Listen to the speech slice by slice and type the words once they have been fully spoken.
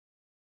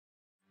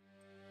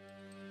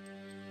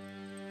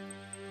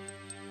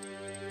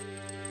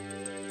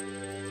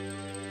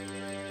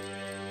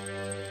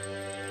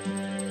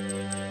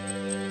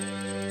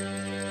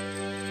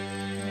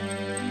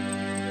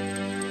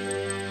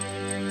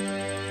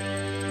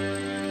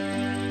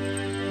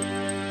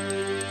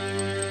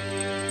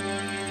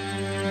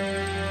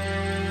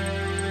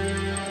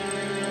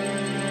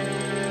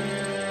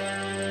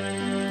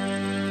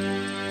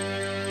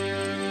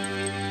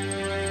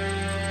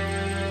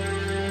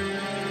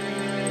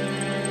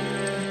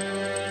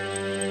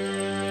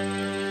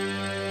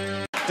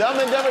Dumb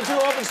and Dumber 2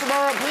 opens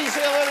tomorrow. Please say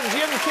hello to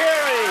Jim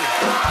Carrey.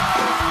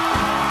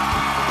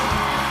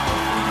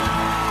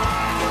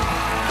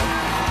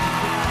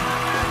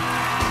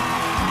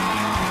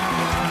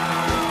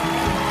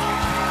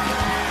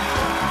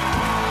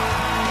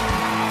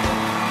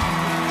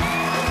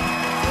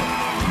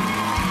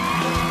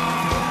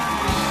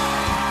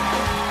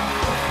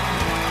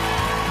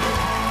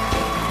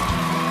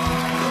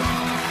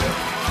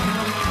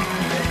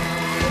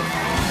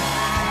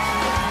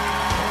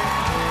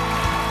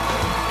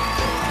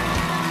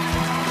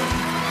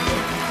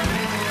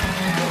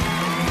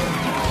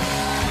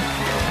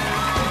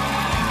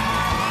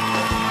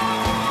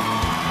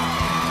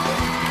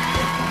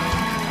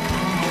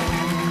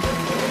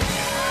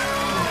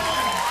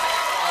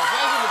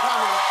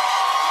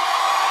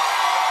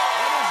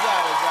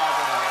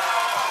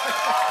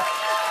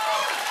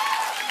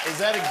 Is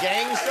that a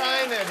gang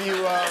sign? Have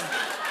you,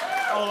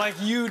 Oh, like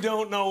you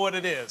don't know what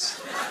it is.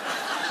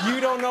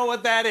 You don't know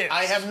what that is.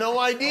 I have no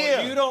idea.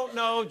 Well, you don't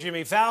know.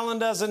 Jimmy Fallon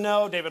doesn't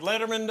know. David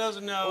Letterman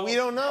doesn't know. We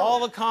don't know.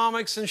 All the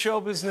comics and show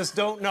business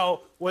don't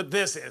know what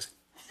this is.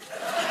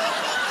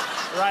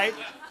 Right?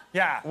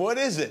 Yeah. What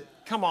is it?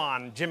 Come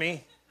on,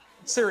 Jimmy.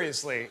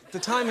 Seriously, the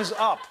time is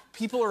up.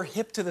 People are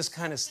hip to this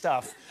kind of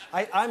stuff.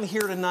 I'm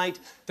here tonight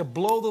to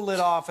blow the lid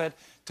off it,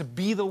 to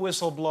be the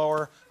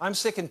whistleblower. I'm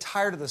sick and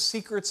tired of the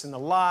secrets and the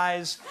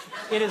lies.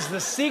 It is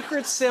the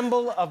secret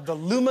symbol of the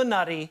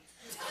illuminati,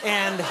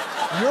 and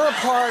you're a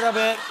part of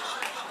it,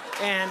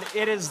 and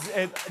it is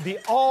the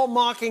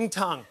all-mocking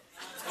tongue.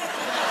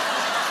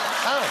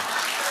 Oh.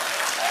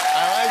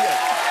 I like it.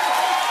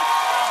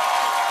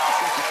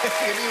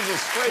 It is a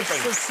scraping.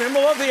 It's the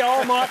symbol of the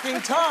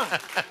all-mocking tongue.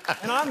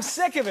 And I'm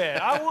sick of it.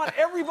 I want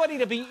everybody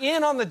to be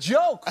in on the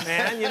joke,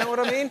 man. You know what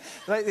I mean?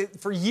 Like,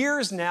 for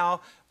years now,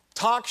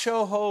 talk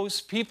show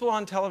hosts, people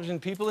on television,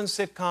 people in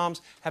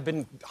sitcoms have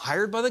been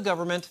hired by the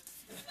government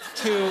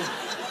to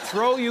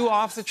throw you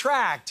off the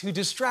track, to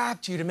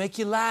distract you, to make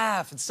you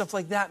laugh and stuff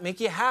like that,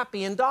 make you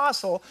happy and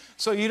docile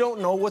so you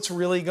don't know what's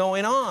really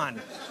going on.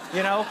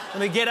 You know?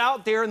 And they get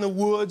out there in the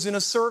woods in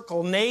a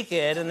circle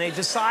naked and they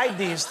decide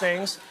these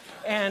things.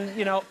 And,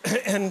 you know,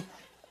 and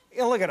you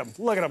know, look at him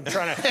trying to come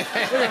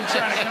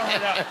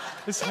it out.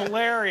 It's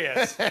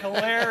hilarious,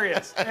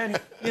 hilarious. And,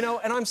 you know,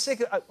 and I'm sick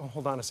of,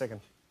 hold on a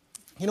second.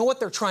 You know what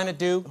they're trying to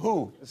do?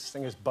 Who? This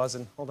thing is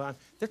buzzing, hold on.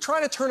 They're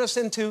trying to turn us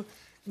into,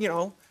 you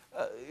know,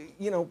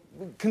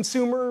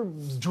 consumer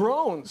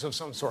drones of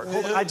some sort.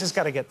 Hold on, I just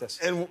gotta get this.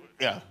 And,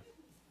 yeah.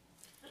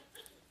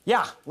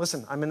 Yeah,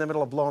 listen, I'm in the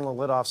middle of blowing the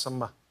lid off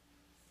some,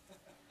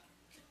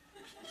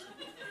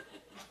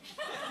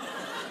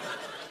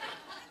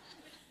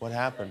 What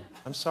happened?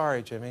 I'm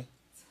sorry, Jimmy.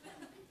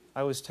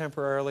 I was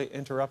temporarily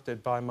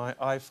interrupted by my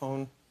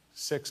iPhone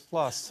 6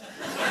 Plus.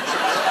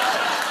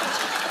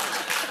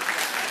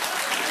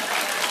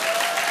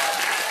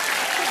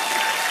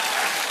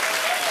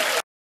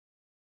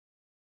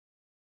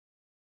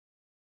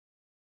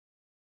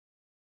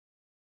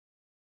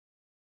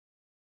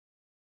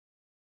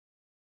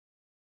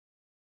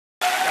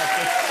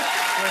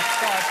 That's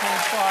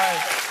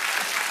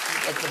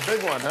 5.5. That's a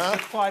big one, huh?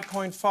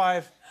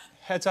 5.5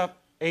 heads-up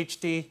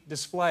HD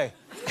display.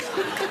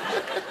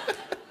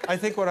 I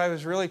think what I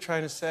was really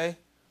trying to say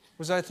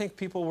was I think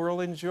people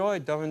really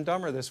enjoyed Dumb and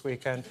Dumber this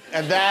weekend.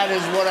 And that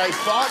is what I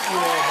thought you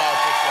were about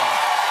to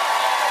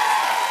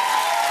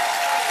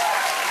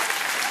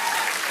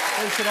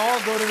say. They should all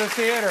go to the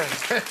theater.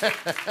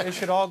 They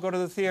should all go to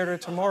the theater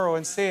tomorrow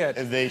and see it.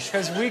 And they should.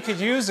 Because we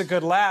could use a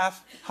good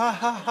laugh. Ha,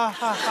 ha, ha,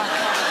 ha,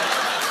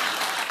 ha.